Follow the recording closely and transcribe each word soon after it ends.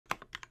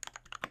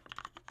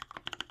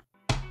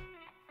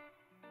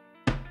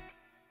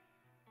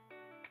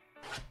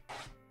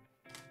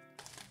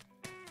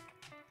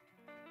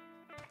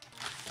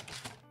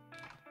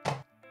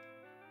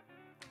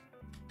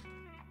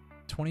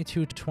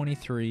22 to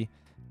 23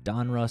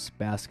 Donruss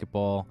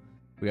basketball.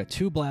 We got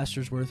 2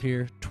 blasters worth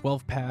here,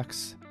 12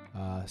 packs,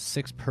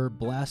 6 per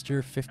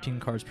blaster,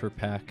 15 cards per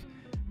pack.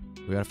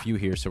 We got a few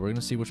here, so we're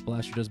gonna see which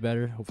blaster does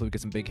better. Hopefully we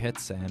get some big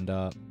hits, and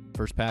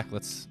first pack,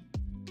 let's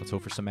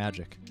hope for some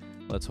magic.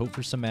 Let's hope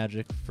for some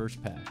magic.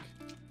 First pack,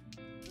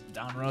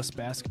 Donruss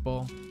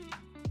basketball.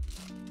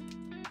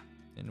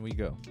 In we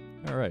go.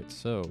 All right,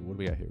 so what do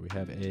we got here? We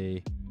have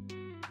a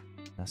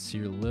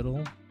Nasir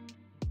Little,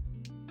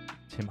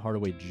 Tim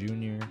Hardaway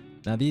Jr.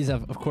 Now these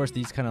have, of course,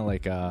 these kind of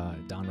like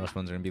Donruss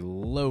ones are gonna be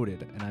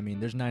loaded, and I mean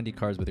there's 90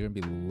 cards, but they're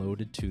gonna be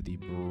loaded to the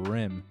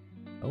brim.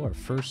 Oh, our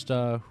first,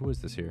 who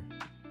is this here?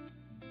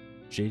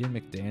 Jaden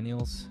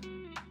McDaniels.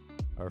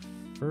 Our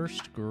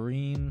first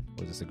green,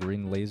 was this a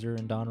green laser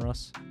in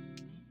Donruss?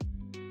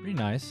 Pretty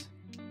nice.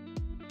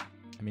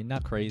 I mean,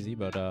 not crazy,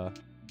 but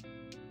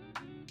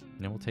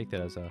we'll take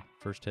that as a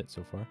first hit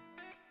so far.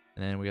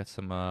 And then we got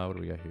some, what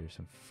do we got here?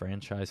 Some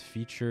franchise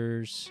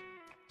features,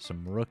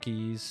 some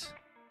rookies,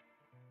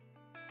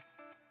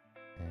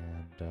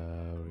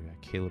 and we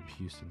got Caleb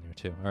Houston there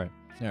too. All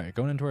right,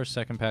 going into our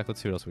second pack,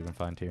 let's see what else we can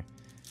find here.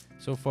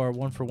 So far,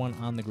 1 for 1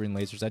 on the green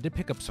lasers. I did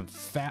pick up some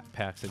fat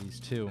packs of these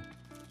too.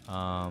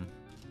 I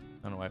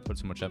don't know why I put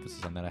so much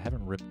emphasis on that. I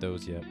haven't ripped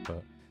those yet,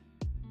 but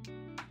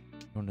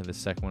going to the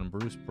second one,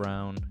 Bruce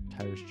Brown,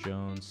 Tyrus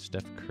Jones,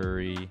 Steph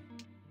Curry,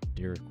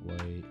 Derek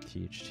White,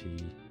 THT.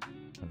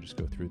 I'll just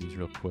go through these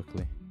real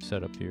quickly.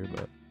 Set up here,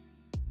 but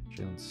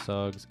Jalen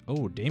Suggs.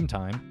 Oh, Dame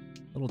time.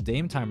 Little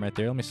Dame time right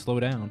there. Let me slow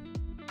down.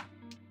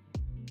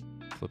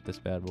 Flip this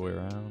bad boy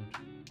around.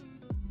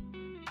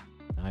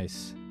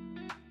 Nice.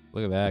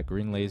 Look at that.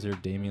 Green laser,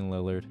 Damian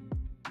Lillard.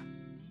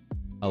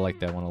 I like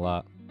that one a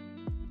lot.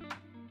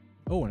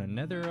 Oh, and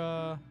another,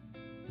 I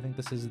think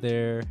this is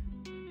their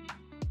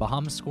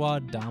Bahamas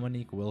Squad,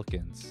 Dominique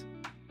Wilkins.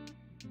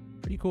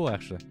 Pretty cool,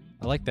 actually.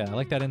 I like that. I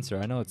like that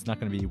insert. I know it's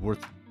not going to be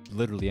worth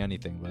literally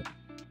anything, but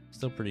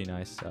still pretty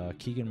nice.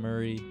 Keegan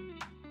Murray,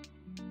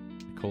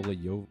 Nikola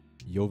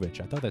Jovic.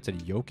 I thought that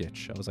said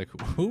Jokic. I was like,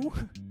 who?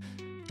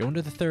 Going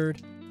to the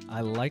third. I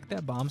like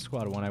that Bomb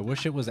Squad one. I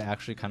wish it was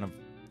actually kind of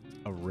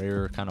a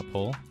rare kind of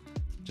pull,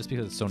 just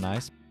because it's so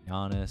nice.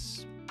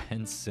 Giannis,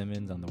 Ben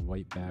Simmons on the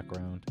white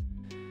background.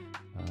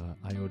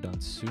 Ayo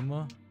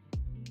Donsuma.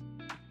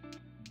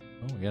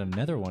 Oh, we got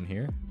another one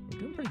here. We're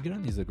doing pretty good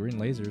on these green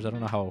lasers. I don't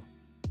know how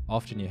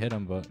often you hit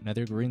them, but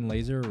another green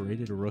laser,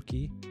 rated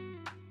rookie.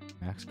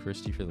 Max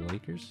Christie for the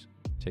Lakers.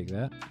 Take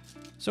that.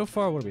 So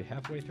far, what are we,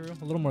 halfway through?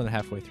 A little more than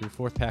halfway through.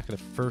 Fourth pack of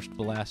the first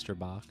blaster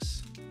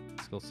box.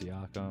 Skill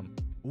Siakam.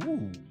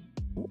 Ooh,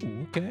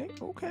 okay.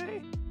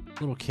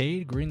 Little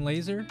Cade, green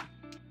laser.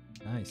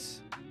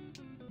 Nice.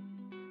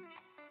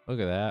 Look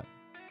at that.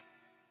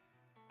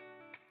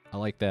 I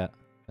like that.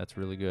 That's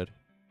really good.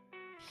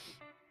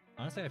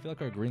 Honestly, I feel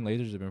like our green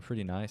lasers have been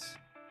pretty nice.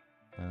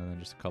 And then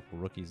just a couple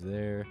rookies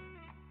there.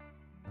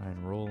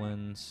 Ryan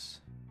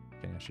Rollins.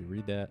 Can't actually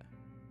read that.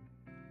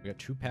 We got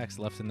 2 packs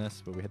left in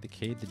this, but we had the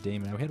Cade, the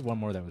Dame, and we had one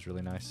more that was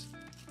really nice.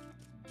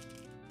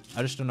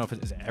 I just don't know if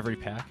it is every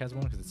pack has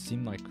one, because it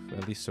seemed like,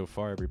 at least so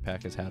far, every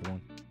pack has had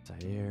one.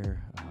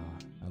 Zaire.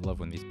 I love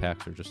when these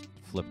packs are just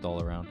flipped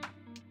all around.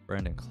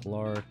 Brandon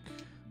Clark,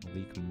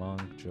 Malik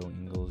Monk, Joe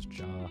Ingles,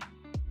 Ja.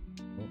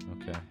 Oh,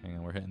 okay, hang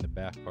on, we're hitting the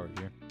back part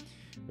here.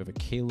 We have a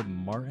Caleb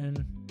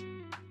Martin.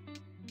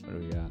 What do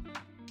we got?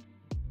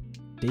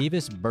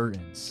 Davis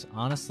Burtons.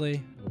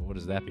 Honestly, what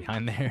is that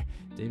behind there?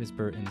 Davis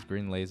Burtons,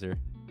 green laser.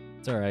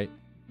 It's all right.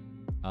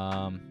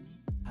 I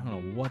don't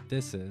know what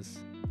this is.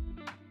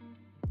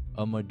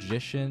 A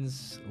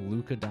Magician's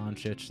Luka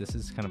Doncic. This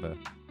is kind of a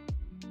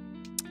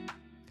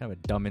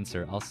dumb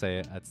insert. I'll say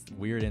it. That's a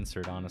weird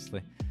insert,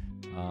 honestly.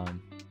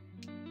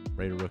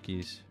 Raider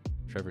rookies.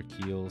 Trevor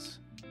Keels.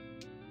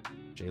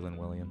 Jalen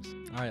Williams.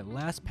 All right,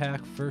 last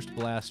pack, first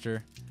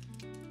blaster.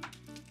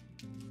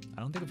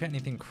 I don't think we've had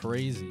anything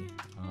crazy.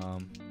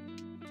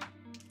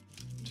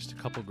 Just a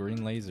couple green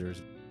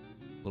lasers.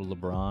 Little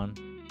LeBron.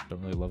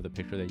 Don't really love the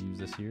picture they use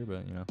this year,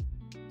 but, you know,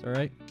 it's all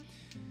right.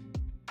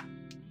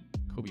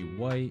 Kobe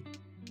White,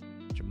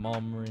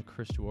 Jamal Murray,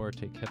 Chris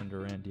Duarte, Kevin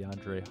Durant,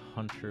 DeAndre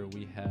Hunter.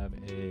 We have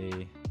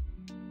a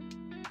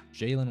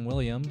Jalen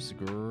Williams,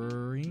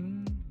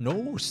 green,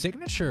 no,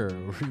 signature,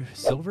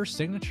 silver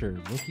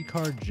signature, rookie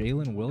card,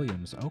 Jalen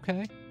Williams.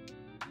 Okay,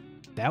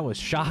 that was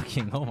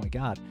shocking. Oh my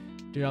God,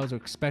 dude, I was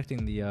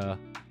expecting the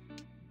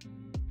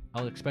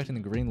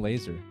green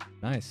laser.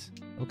 Nice.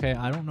 Okay,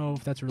 I don't know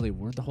if that's really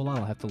worth a whole lot.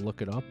 I'll have to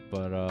look it up,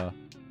 but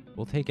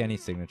we'll take any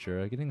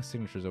signature. Getting a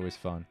signature is always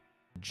fun.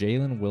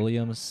 Jalen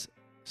Williams,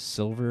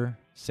 silver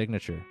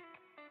signature.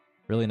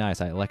 Really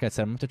nice. Like I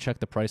said, I'm going to check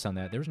the price on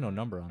that. There's no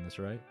number on this,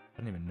 right?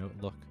 I didn't even know.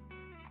 Look.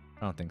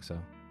 I don't think so.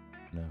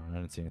 No, I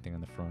didn't see anything on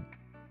the front.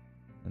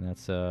 And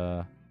that's,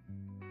 yeah,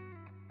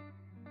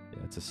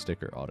 it's a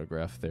sticker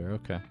autograph there.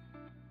 Okay.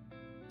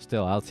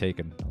 Still, I'll take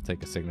him. I'll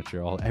take a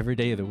signature every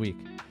day of the week.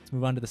 Let's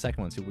move on to the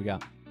second one, see what we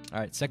got. All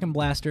right, second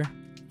blaster,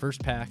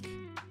 first pack.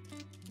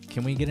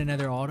 Can we get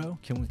another auto?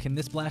 Can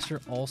this blaster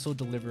also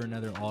deliver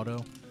another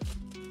auto?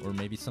 Or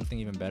maybe something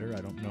even better?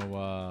 I don't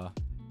know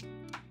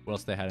What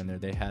else they had in there?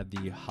 They had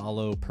the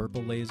hollow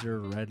purple laser,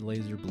 red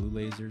laser, blue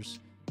lasers.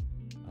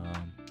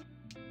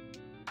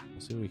 We'll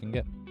see what we can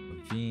get.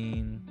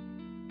 Levine,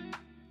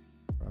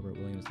 Robert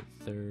Williams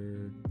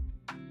III.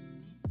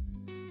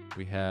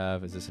 We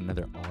have, is this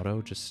another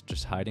auto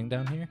just hiding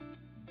down here?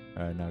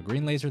 No,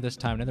 green laser this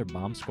time. Another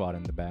bomb squad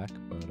in the back,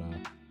 but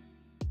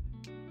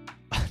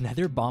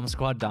another bomb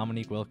squad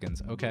Dominique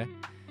Wilkins. Okay,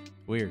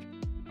 weird.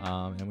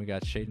 And we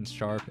got Shaden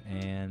Sharp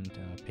and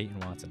Peyton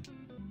Watson.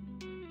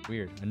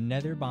 Weird.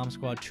 Another bomb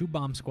squad, 2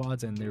 bomb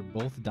squads, and they're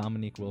both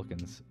Dominique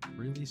Wilkins.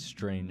 Really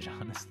strange,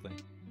 honestly.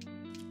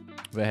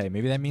 But hey,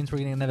 maybe that means we're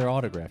getting another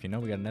autograph. You know,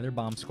 we got another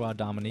bomb squad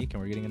Dominique,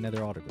 and we're getting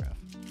another autograph.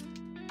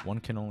 One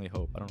can only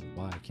hope. I don't know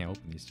why I can't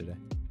open these today.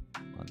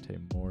 Monte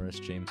Morris,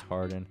 James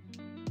Harden.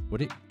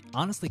 Would it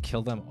honestly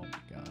kill them? Oh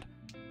my god.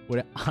 Would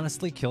it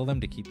honestly kill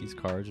them to keep these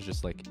cards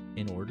just like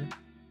in order?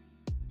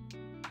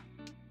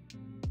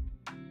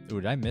 Ooh,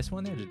 did I miss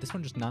one there? Did this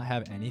one just not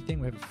have anything?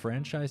 We have a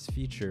franchise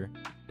feature.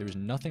 There was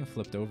nothing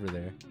flipped over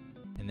there.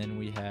 And then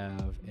we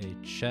have a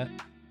Chet,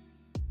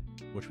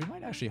 which we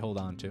might actually hold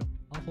on to.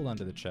 I'll hold on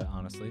to the Chet,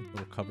 honestly.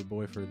 Little cover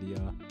boy for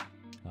the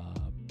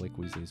Blake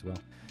Weasley as well.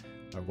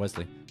 Or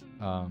Wesley.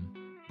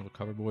 Little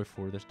cover boy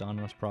for this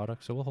Donruss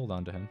product, so we'll hold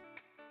on to him.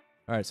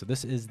 All right, so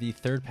this is the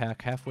 3rd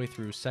pack, halfway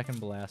through, 2nd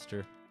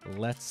blaster.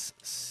 Let's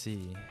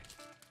see.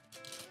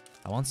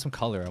 I want some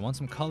color. I want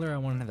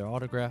another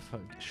autograph.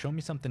 Show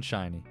me something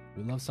shiny.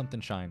 We love something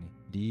shiny.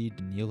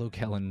 Danilo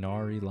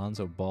Gallinari,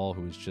 Lonzo Ball,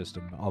 who is just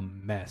a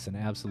mess, an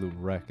absolute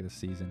wreck this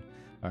season.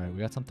 All right, we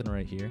got something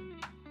right here.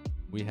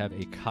 We have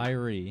a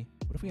Kyrie.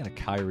 What if we had a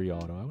Kyrie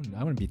auto?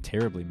 I wouldn't be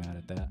terribly mad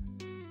at that.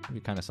 That'd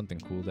be kind of something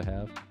cool to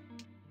have.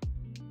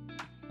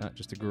 Not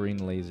just a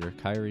green laser.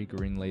 Kyrie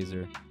green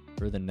laser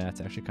for the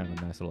Nets. Actually kind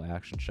of a nice little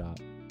action shot.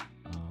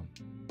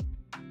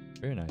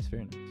 Very nice,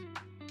 very nice.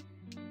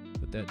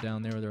 Put that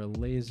down there with our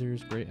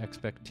lasers. Great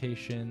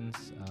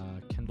Expectations.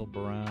 Kendall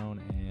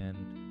Brown and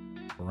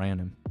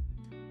Branham.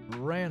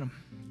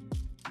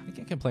 I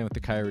can't complain with the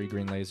Kyrie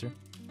green laser.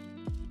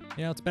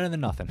 You know, it's better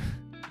than nothing.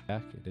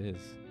 Back it is.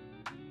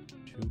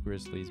 2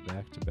 Grizzlies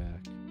back to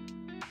back.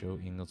 Joe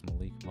Ingles,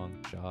 Malik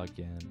Monk, Ja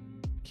again.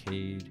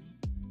 Cade.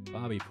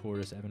 Bobby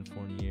Portis, Evan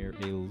Fournier,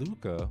 a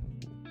Luka.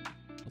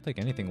 I'll take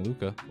anything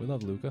Luka. We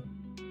love Luka.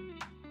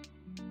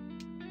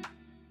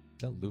 Is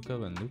that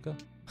Luka and Luka?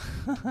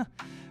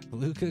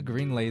 Luka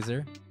green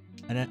laser.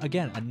 And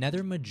again,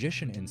 another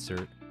Magician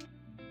insert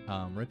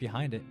right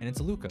behind it, and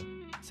it's Luka.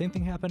 Same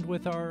thing happened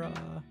with our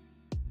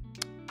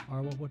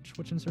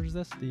which insert is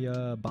this?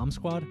 The Bomb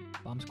Squad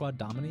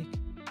Dominique.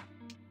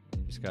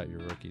 And you just got your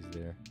rookies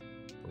there.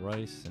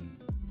 Bryce and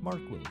Mark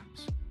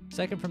Williams.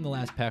 Second from the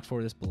last pack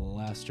for this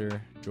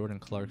blaster, Jordan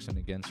Clarkson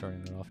again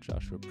starting it off,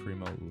 Joshua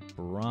Primo,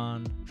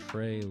 LeBron,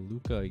 Trey,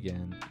 Luka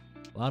again.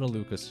 A lot of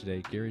Lukas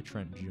today. Gary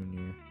Trent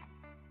Jr.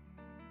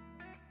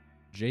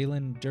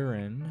 Jalen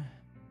Duren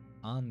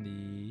on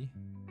the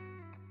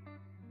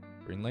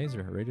green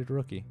laser, rated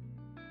rookie.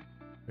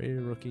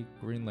 Rated rookie,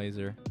 green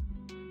laser.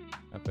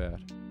 Not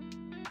bad.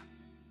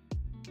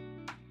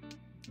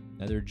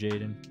 Another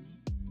Jaden.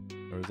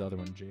 Or was the other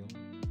one Jalen?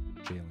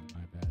 Jalen,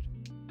 my bad.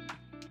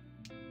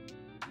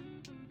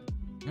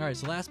 Alright,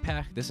 so last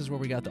pack. This is where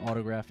we got the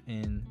autograph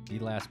in the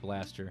last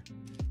blaster.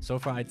 So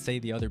far, I'd say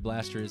the other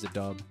blaster is a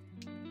dub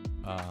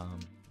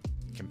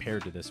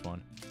compared to this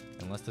one.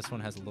 Unless this one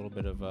has a little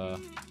bit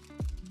of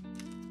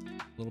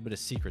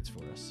secrets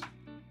for us.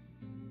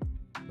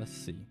 Let's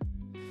see.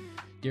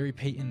 Gary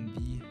Payton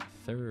the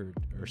 3rd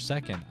or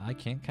 2nd. I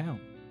can't count.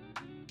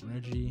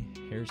 Reggie,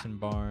 Harrison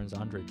Barnes,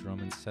 Andre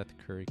Drummond, Seth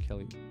Curry,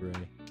 Kelly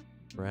Oubre,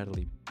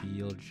 Bradley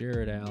Beal,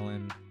 Jared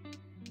Allen.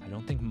 I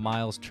don't think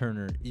Miles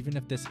Turner, even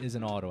if this is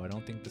an auto, I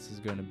don't think this is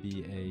going to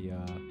be a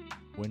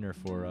winner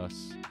for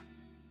us.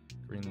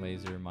 Green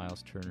laser,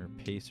 Miles Turner,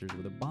 Pacers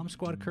with a Bomb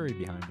Squad Curry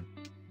behind him.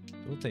 So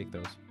we'll take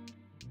those.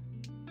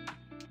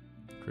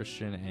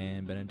 Christian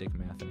and Benedict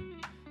Mather.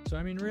 So,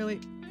 I mean, really,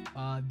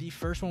 the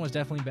first one was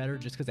definitely better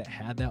just because it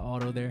had that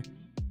auto there.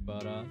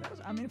 But that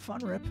was, I mean,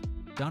 fun rip.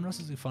 Donruss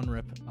is a fun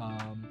rip.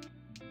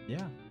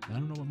 Yeah, I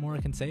don't know what more I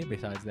can say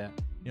besides that.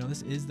 You know,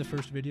 this is the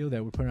first video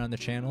that we're putting on the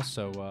channel,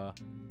 so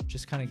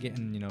just kind of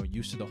getting, you know,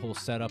 used to the whole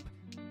setup,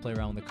 play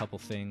around with a couple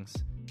things.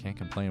 Can't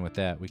complain with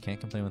that. We can't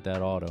complain with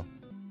that auto.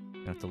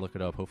 Gonna have to look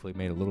it up. Hopefully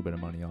made a little bit of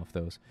money off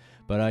those.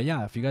 But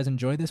yeah, if you guys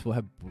enjoyed this,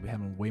 we'll be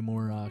having way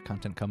more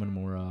content coming,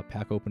 more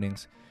pack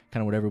openings,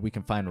 kind of whatever we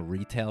can find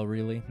retail,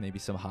 really. Maybe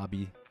some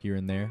hobby here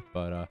and there.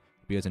 But if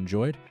you guys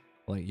enjoyed,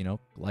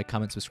 like,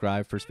 comment,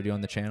 subscribe. First video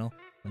on the channel.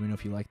 Let me know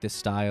if you like this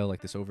style,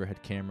 like this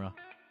overhead camera.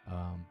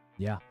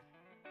 Yeah.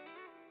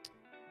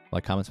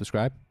 Like, comment,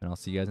 subscribe, and I'll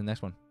see you guys in the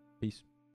next one. Peace.